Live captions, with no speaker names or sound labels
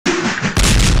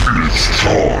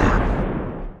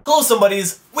Hello,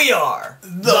 somebodies. We are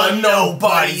the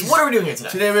Nobodies. What are we doing here today?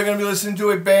 Today we're going to be listening to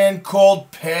a band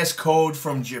called Passcode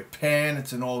from Japan.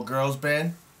 It's an all-girls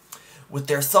band. With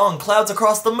their song Clouds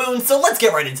Across the Moon, so let's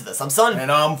get right into this. I'm Son.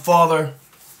 And I'm Father.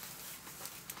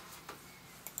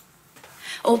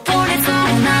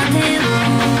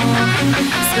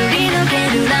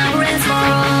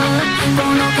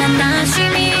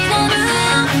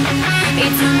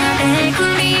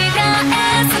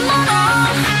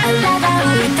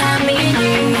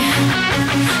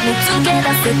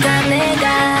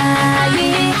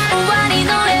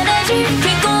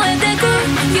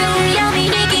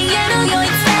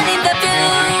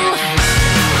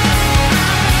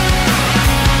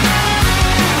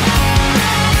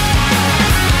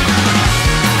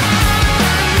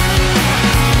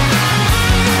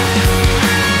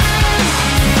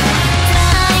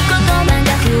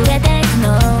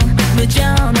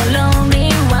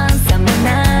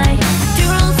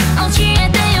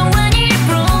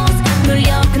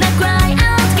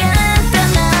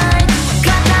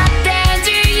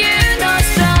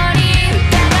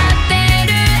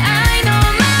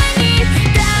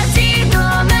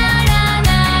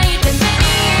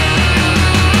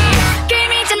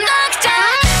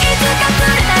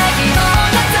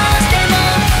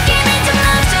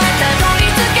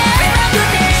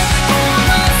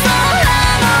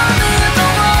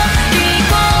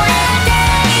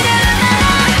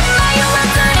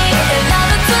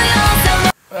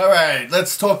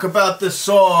 Let's talk about the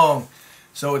song.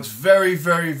 So it's very,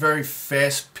 very, very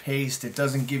fast-paced. It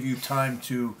doesn't give you time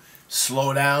to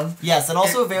slow down. Yes, and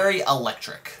also very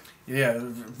electric. Yeah,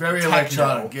 very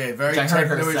electronic. Yeah, very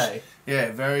techno-ish.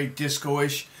 Yeah, very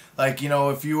disco-ish. Like, you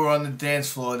know, if you were on the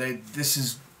dance floor, this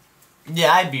is...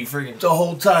 Yeah, I'd be freaking... The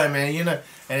whole time, man, you know.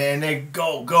 And they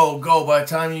go, go, go. By the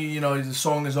time, you know, the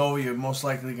song is over, you're most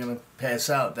likely going to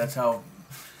pass out. That's how...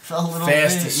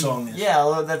 fast the song is.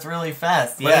 Yeah, that's really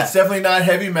fast. But it's definitely not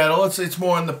heavy metal. It's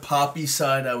more on the poppy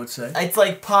side, I would say. It's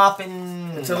like pop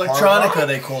and it's electronica,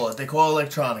 they call it. They call it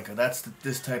electronica. That's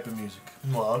this type of music.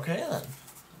 Well, okay then.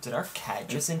 Did our cat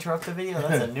just interrupt the video?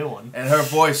 That's a new one. And her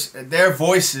voice, their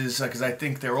voices, because I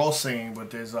think they're all singing, but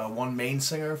there's one main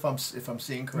singer, if I'm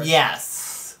seeing correctly.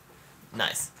 Yes.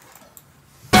 Nice.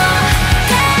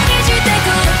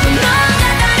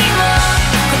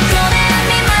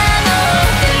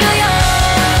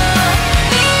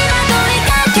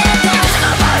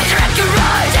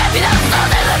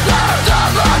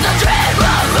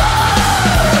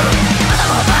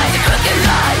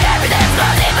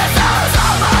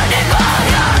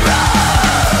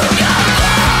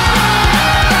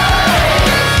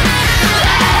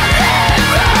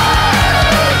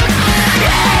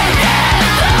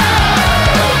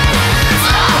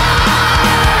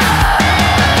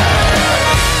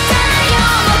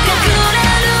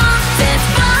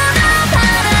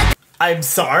 I'm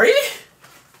sorry?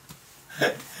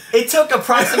 It took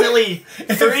approximately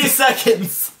 3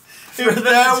 seconds. If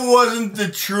that wasn't the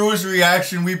truest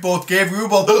reaction we both gave, we were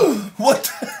both,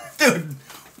 what? Dude,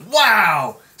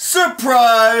 wow.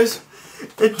 Surprise.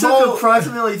 It took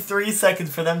approximately 3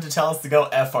 seconds for them to tell us to go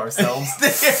F ourselves.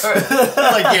 They're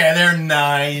like, yeah, they're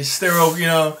nice. They're, you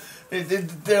know,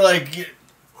 they're like...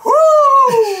 Woo!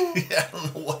 Yeah, I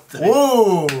don't know what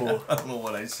I don't know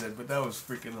what I said, but that was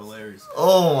freaking hilarious.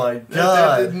 Oh my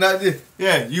god.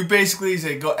 Yeah, you basically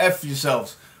say, go F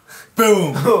yourselves.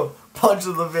 Boom! Punch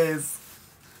in the face.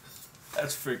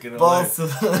 That's freaking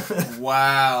hilarious.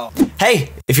 Wow.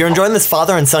 Hey, if you're enjoying this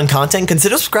father and son content,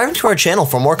 consider subscribing to our channel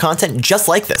for more content just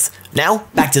like this. Now,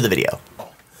 back to the video.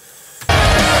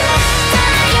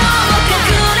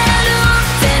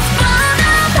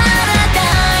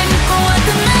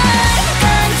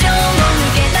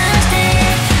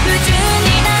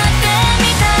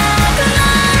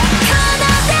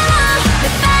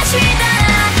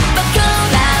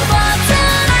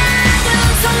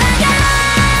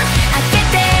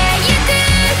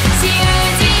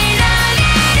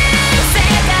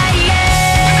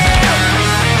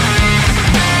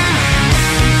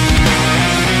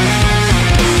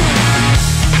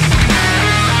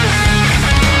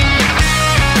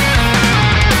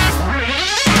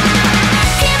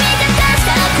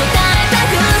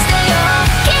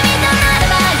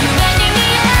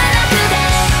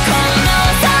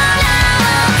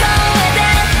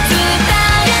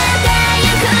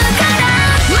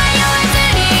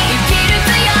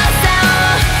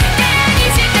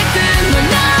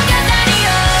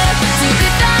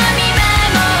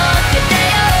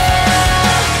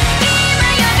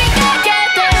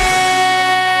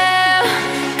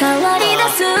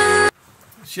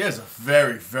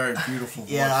 very, very beautiful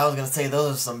voice. Yeah, I was gonna say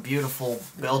those are some beautiful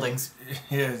buildings.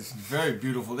 Yeah, it's very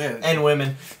beautiful there. And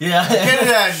women. Yeah. Get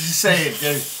it out, just say it.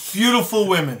 Beautiful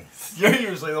women. You're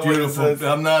usually the one who Beautiful. says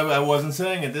I wasn't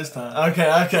saying it this time. Okay.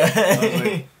 I was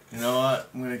like, you know what?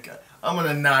 I'm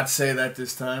gonna not say that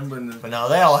this time, but no,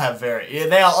 they all have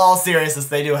all seriousness,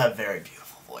 they do have very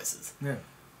beautiful voices. Yeah.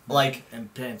 Like,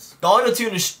 and pants. The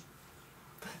auto-tune is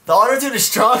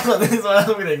strong on this one.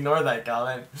 I'm gonna ignore that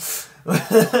comment.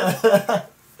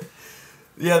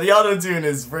 Yeah, the auto-tune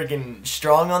is freaking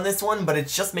strong on this one, but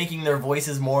it's just making their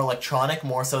voices more electronic,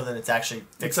 more so than it's actually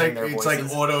fixing their voices.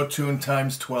 It's like auto-tune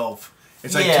times 12.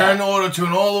 It's like turn the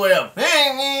auto-tune all the way up.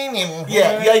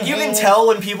 Yeah, like you can tell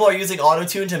when people are using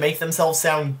auto-tune to make themselves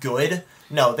sound good.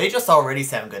 No, they just already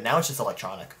sound good. Now it's just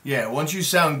electronic. Yeah, once you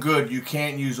sound good, you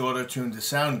can't use auto-tune to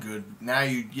sound good. Now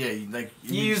you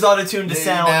use auto-tune to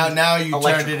sound now you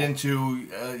electrical. turned it into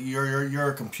you're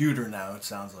a computer now. It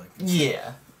sounds like.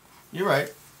 Yeah, you're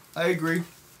right. I agree.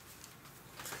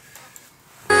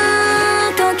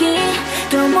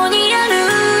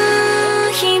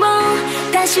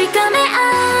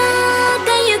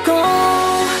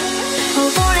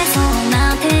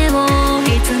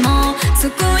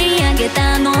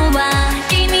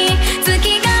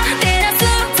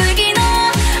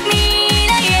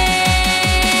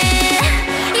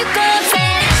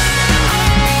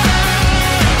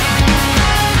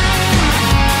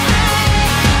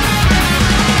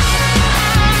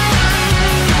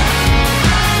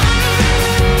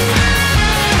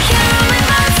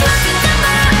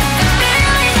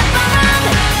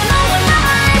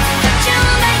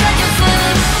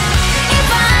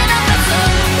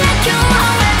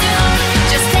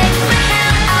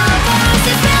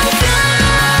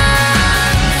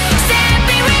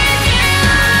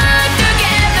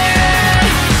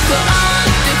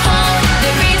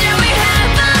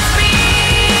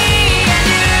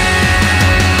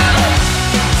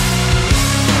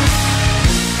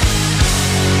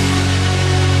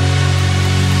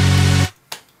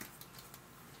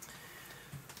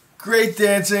 Great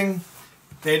dancing.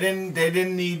 They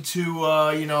didn't need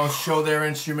to show their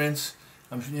instruments.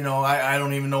 I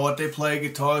don't even know what they play: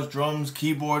 guitars, drums,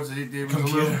 keyboards,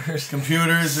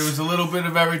 computers. There was a little bit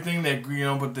of everything.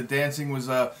 But the dancing was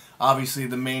obviously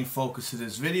the main focus of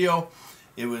this video.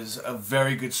 It was a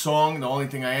very good song. The only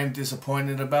thing I am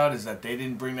disappointed about is that they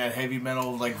didn't bring that heavy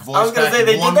metal voice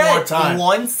back one more time.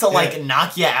 Once to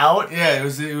knock you out. Yeah, it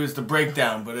was the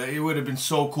breakdown, but it would have been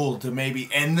so cool to maybe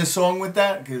end the song with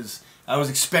that, because I was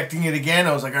expecting it again.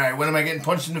 I was like, all right, when am I getting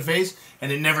punched in the face? And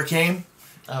it never came.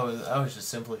 I was just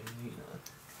simply,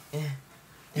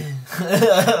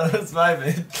 that's my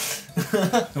bit.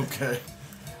 Okay.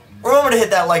 Remember to hit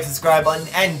that like, subscribe button,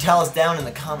 and tell us down in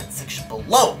the comment section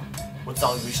below what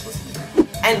songs we should listen to.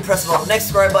 And press the next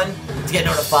subscribe button to get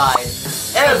notified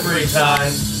every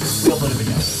time we upload a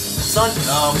video. Son,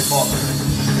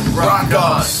 rock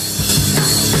on!